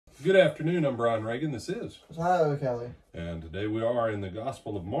Good afternoon, I'm Brian Reagan, this is Hello, Kelly. And today we are in the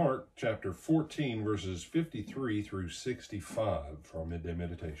Gospel of Mark, chapter 14, verses 53 through 65 for our midday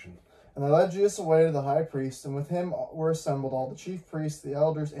meditation. And they led Jesus away to the high priest, and with him were assembled all the chief priests, the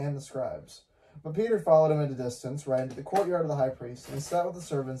elders, and the scribes. But Peter followed him at a distance, right into the courtyard of the high priest, and he sat with the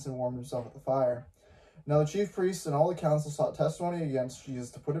servants and warmed himself at the fire. Now the chief priests and all the council sought testimony against Jesus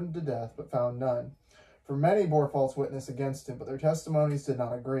to put him to death, but found none. For many bore false witness against him, but their testimonies did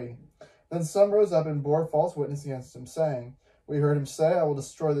not agree. Then some rose up and bore false witness against him, saying, We heard him say, I will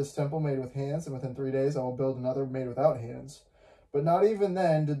destroy this temple made with hands, and within 3 days I will build another made without hands. But not even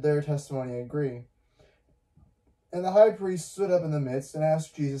then did their testimony agree. And the high priest stood up in the midst and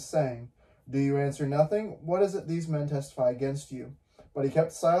asked Jesus, saying, Do you answer nothing? What is it these men testify against you? But he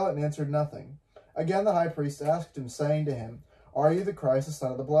kept silent and answered nothing. Again the high priest asked him, saying to him, Are you the Christ, the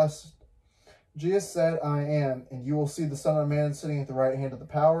Son of the Blessed? Jesus said, I am, and you will see the Son of Man sitting at the right hand of the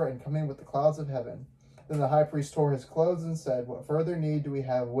power and coming with the clouds of heaven. Then the high priest tore his clothes and said, What further need do we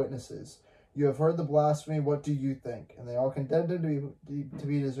have witnesses? You have heard the blasphemy, what do you think? And they all condemned him to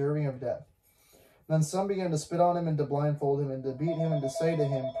be deserving of death. Then some began to spit on him and to blindfold him and to beat him and to say to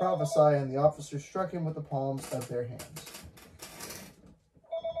him, Prophesy, and the officers struck him with the palms of their hands.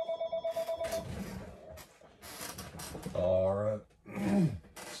 All right.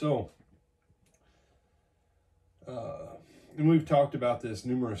 And we've talked about this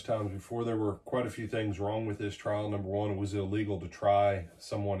numerous times before. There were quite a few things wrong with this trial. Number one, it was illegal to try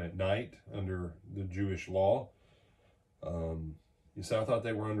someone at night under the Jewish law. You say, I thought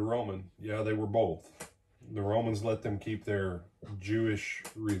they were under Roman. Yeah, they were both. The Romans let them keep their Jewish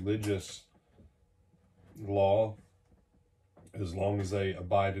religious law as long as they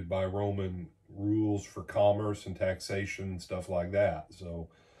abided by Roman rules for commerce and taxation and stuff like that. So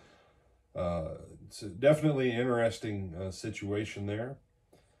it's definitely an interesting situation there.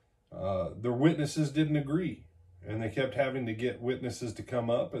 Their witnesses didn't agree, and they kept having to get witnesses to come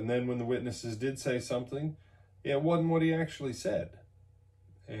up, and then when the witnesses did say something, it wasn't what he actually said.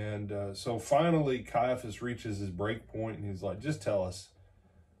 And so finally Caiaphas reaches his break point, and he's like, just tell us,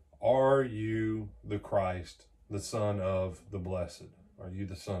 are you the Christ, the Son of the Blessed? Are you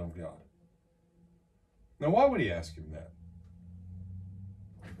the Son of God? Now, why would he ask him that?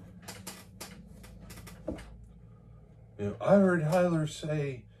 I heard Tyler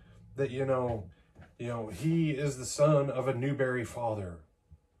say that, he is the son of a Newberry father.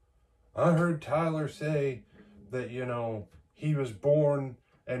 I heard Tyler say that, he was born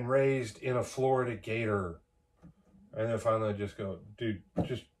and raised in a Florida Gator. And then finally I just go, dude,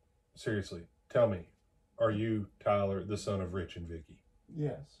 just seriously, tell me, are you Tyler, the son of Rich and Vicky?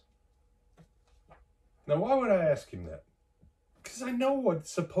 Yes. Now, why would I ask him that? Because I know what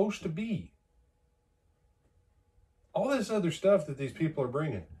it's supposed to be. All this other stuff that these people are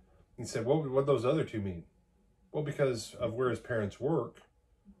bringing. He said, what do those other two mean? Well, because of where his parents work,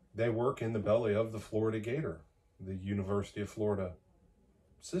 they work in the belly of the Florida Gator, the University of Florida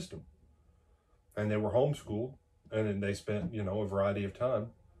system. And they were homeschooled, and then they spent, a variety of time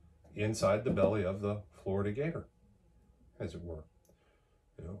inside the belly of the Florida Gator, as it were.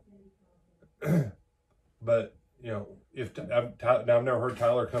 But, I've never heard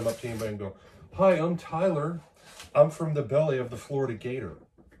Tyler come up to anybody and go, Hi, I'm Tyler. I'm from the belly of the Florida Gator.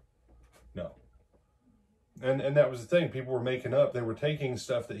 No. And that was the thing. People were making up. They were taking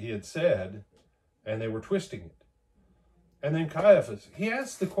stuff that he had said, and they were twisting it. And then Caiaphas, he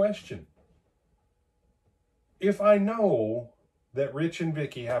asked the question, if I know that Rich and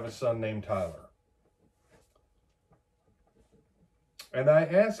Vicky have a son named Tyler, and I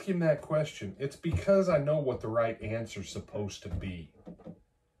ask him that question, it's because I know what the right answer's supposed to be.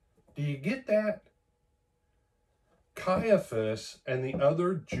 Do you get that? Caiaphas and the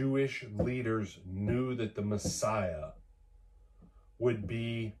other Jewish leaders knew that the Messiah would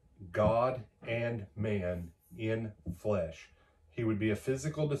be God and man in flesh. He would be a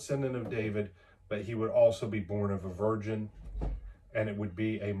physical descendant of David, but he would also be born of a virgin, and it would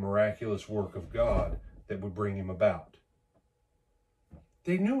be a miraculous work of God that would bring him about.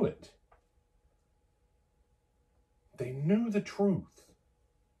 They knew it. They knew the truth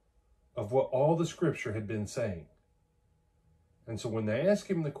of what all the scripture had been saying. And so when they ask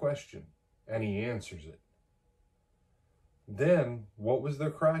him the question, and he answers it, then what was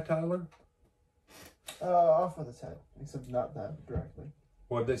their cry, Tyler? Off with his head, except not that directly.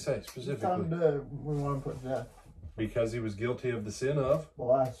 What did they say specifically? We want him put to death. Because he was guilty of the sin of?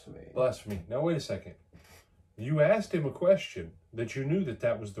 Blasphemy. Blasphemy. Now wait a second. You asked him a question that you knew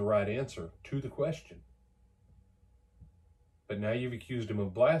that was the right answer to the question. But now you've accused him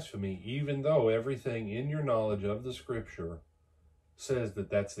of blasphemy, even though everything in your knowledge of the scripture says that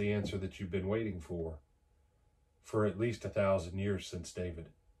that's the answer that you've been waiting for at least 1,000 years since David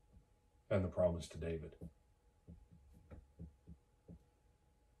and the promise to David.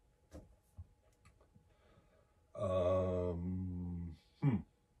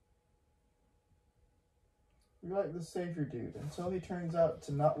 You're like the Savior dude until he turns out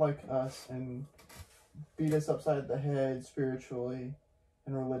to not like us and beat us upside the head spiritually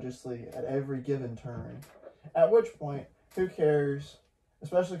and religiously at every given turn. At which point, who cares?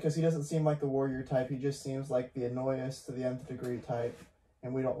 Especially because he doesn't seem like the warrior type. He just seems like the annoy us to the nth degree type.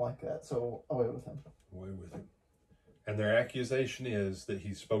 And we don't like that. So away with him. Away with him. And their accusation is that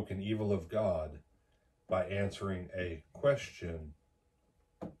he's spoken evil of God by answering a question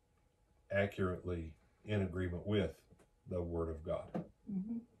accurately in agreement with the Word of God.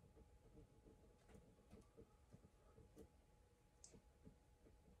 Mm-hmm.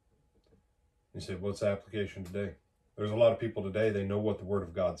 You say, what's the application today? There's a lot of people today, they know what the Word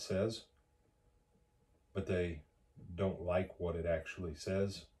of God says, but they don't like what it actually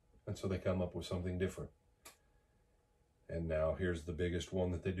says, and so they come up with something different. And now here's the biggest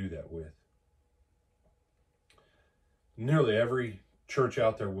one that they do that with. Nearly every church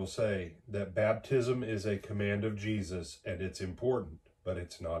out there will say that baptism is a command of Jesus, and it's important, but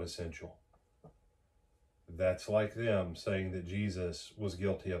it's not essential. That's like them saying that Jesus was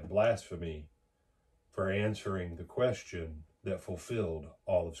guilty of blasphemy for answering the question that fulfilled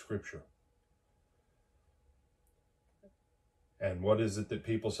all of Scripture. And what is it that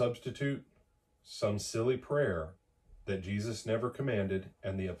people substitute? Some silly prayer that Jesus never commanded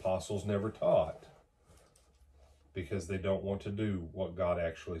and the apostles never taught, because they don't want to do what God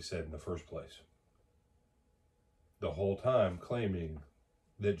actually said in the first place. The whole time claiming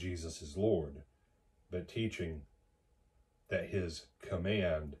that Jesus is Lord, but teaching that his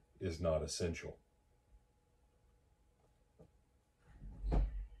command is not essential.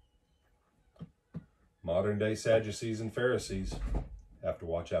 Modern day Sadducees and Pharisees have to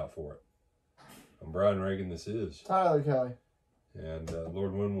watch out for it. I'm Brian Reagan, this is Tyler Kelly. And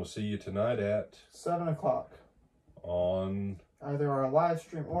Lord willing, we'll see you tonight at 7 o'clock. On either our live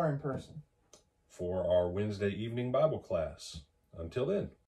stream or in person for our Wednesday evening Bible class. Until then.